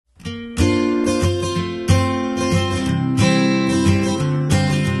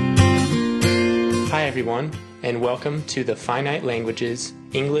everyone, and welcome to the Finite Languages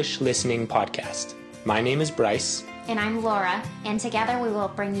English Listening Podcast. My name is Bryce. And I'm Laura, and together we will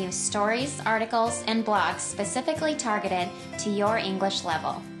bring you stories, articles, and blogs specifically targeted to your English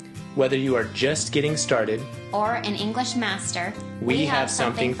level. Whether you are just getting started or an English master, we have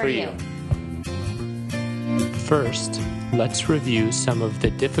something for you. First, let's review some of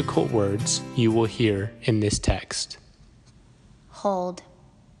the difficult words you will hear in this text. Hold.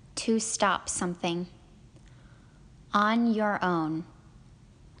 To stop something. On your own.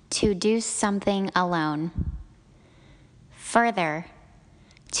 To do something alone. Further.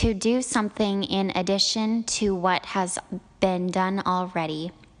 To do something in addition to what has been done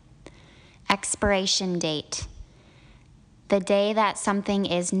already. Expiration date. The day that something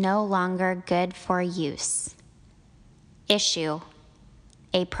is no longer good for use. Issue.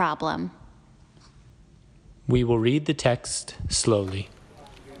 A problem. We will read the text slowly.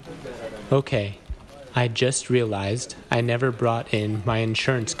 Okay, I just realized I never brought in my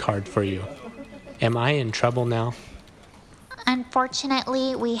insurance card for you. Am I in trouble now?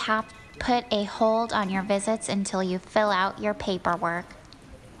 Unfortunately, we have put a hold on your visits until you fill out your paperwork.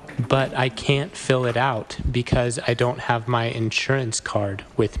 But I can't fill it out because I don't have my insurance card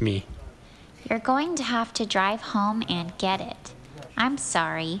with me. You're going to have to drive home and get it. I'm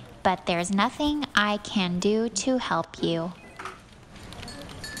sorry, but there's nothing I can do to help you.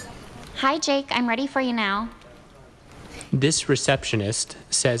 Hi, Jake. I'm ready for you now. This receptionist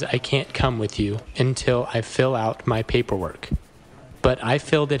says I can't come with you until I fill out my paperwork. But I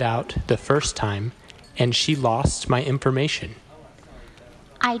filled it out the first time, and she lost my information.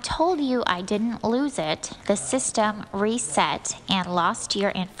 I told you I didn't lose it. The system reset and lost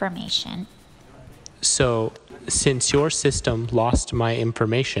your information. So, since your system lost my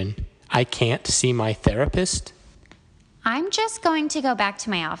information, I can't see my therapist? I'm just going to go back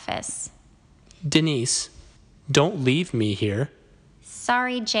to my office. Denise, don't leave me here.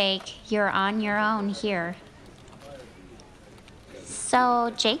 Sorry, Jake. You're on your own here.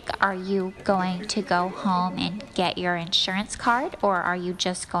 So, Jake, are you going to go home and get your insurance card, or are you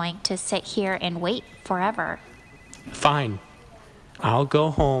just going to sit here and wait forever? Fine. I'll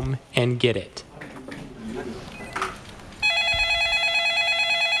go home and get it.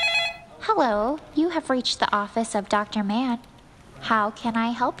 Hello, you have reached the office of Dr. Mann. How can I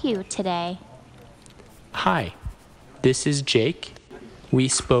help you today? Hi, this is Jake. We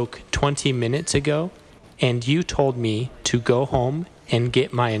spoke 20 minutes ago, and you told me to go home and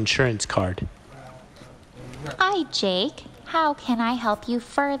get my insurance card. Hi, Jake. How can I help you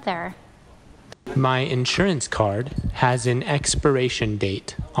further? My insurance card has an expiration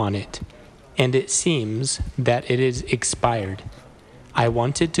date on it, and it seems that it is expired. I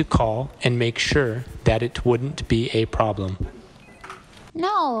wanted to call and make sure that it wouldn't be a problem.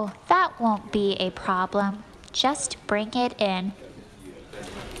 No, that won't be a problem. Just bring it in.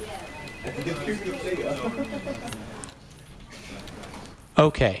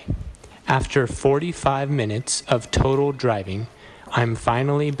 Okay, after 45 minutes of total driving, I'm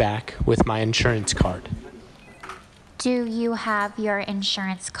finally back with my insurance card. Do you have your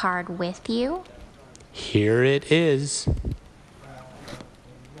insurance card with you? Here it is.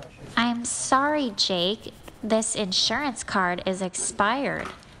 I'm sorry, Jake. This insurance card is expired.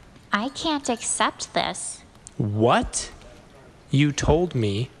 I can't accept this. What? You told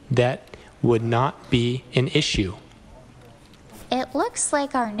me that would not be an issue. It looks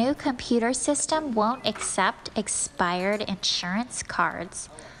like our new computer system won't accept expired insurance cards.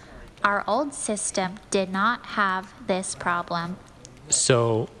 Our old system did not have this problem.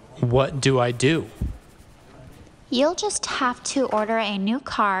 So, what do I do? You'll just have to order a new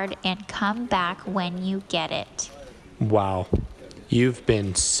card and come back when you get it. Wow, you've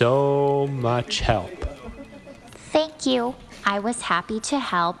been so much help. Thank you. I was happy to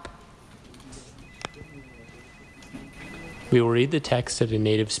help. We will read the text at a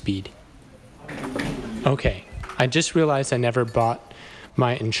native speed. Okay, I just realized I never bought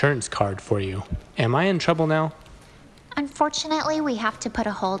my insurance card for you. Am I in trouble now? Unfortunately, we have to put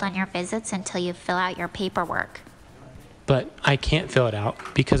a hold on your visits until you fill out your paperwork. But I can't fill it out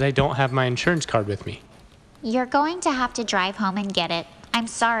because I don't have my insurance card with me. You're going to have to drive home and get it. I'm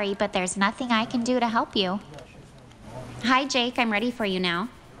sorry, but there's nothing I can do to help you. Hi, Jake. I'm ready for you now.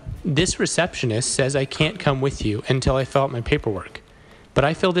 This receptionist says I can't come with you until I fill out my paperwork. But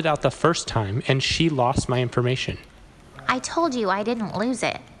I filled it out the first time and she lost my information. I told you I didn't lose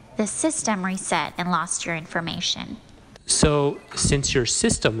it. The system reset and lost your information. So, since your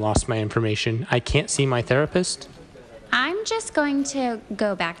system lost my information, I can't see my therapist? I'm just going to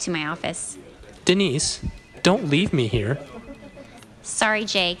go back to my office. Denise, don't leave me here. Sorry,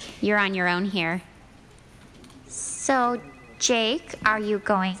 Jake. You're on your own here. So, Jake, are you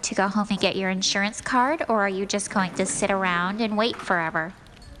going to go home and get your insurance card, or are you just going to sit around and wait forever?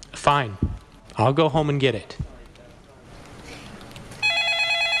 Fine. I'll go home and get it.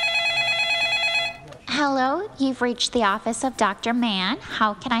 Hello, you've reached the office of Dr. Mann.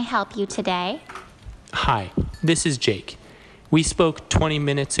 How can I help you today? Hi, this is Jake. We spoke 20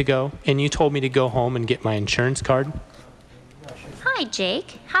 minutes ago, and you told me to go home and get my insurance card. Hi,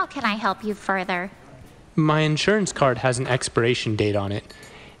 Jake. How can I help you further? My insurance card has an expiration date on it,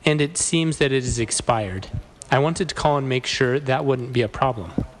 and it seems that it is expired. I wanted to call and make sure that wouldn't be a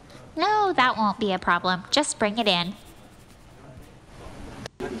problem. No, that won't be a problem. Just bring it in.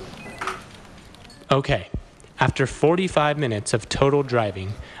 Okay, after 45 minutes of total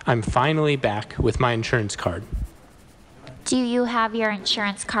driving, I'm finally back with my insurance card. Do you have your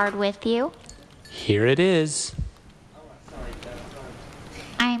insurance card with you? Here it is.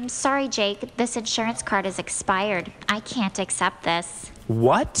 I'm sorry, Jake. This insurance card is expired. I can't accept this.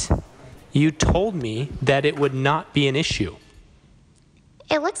 What? You told me that it would not be an issue.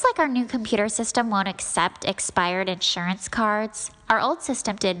 It looks like our new computer system won't accept expired insurance cards. Our old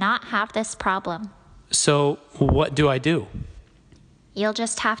system did not have this problem. So, what do I do? You'll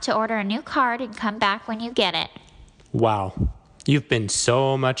just have to order a new card and come back when you get it. Wow, you've been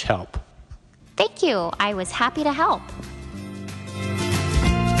so much help. Thank you. I was happy to help.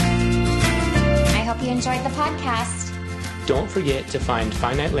 I hope you enjoyed the podcast. Don't forget to find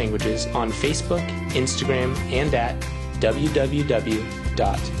Finite Languages on Facebook, Instagram, and at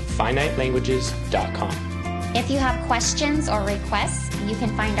www.finitelanguages.com. If you have questions or requests, you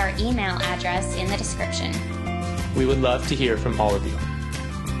can find our email address in the description. We would love to hear from all of you.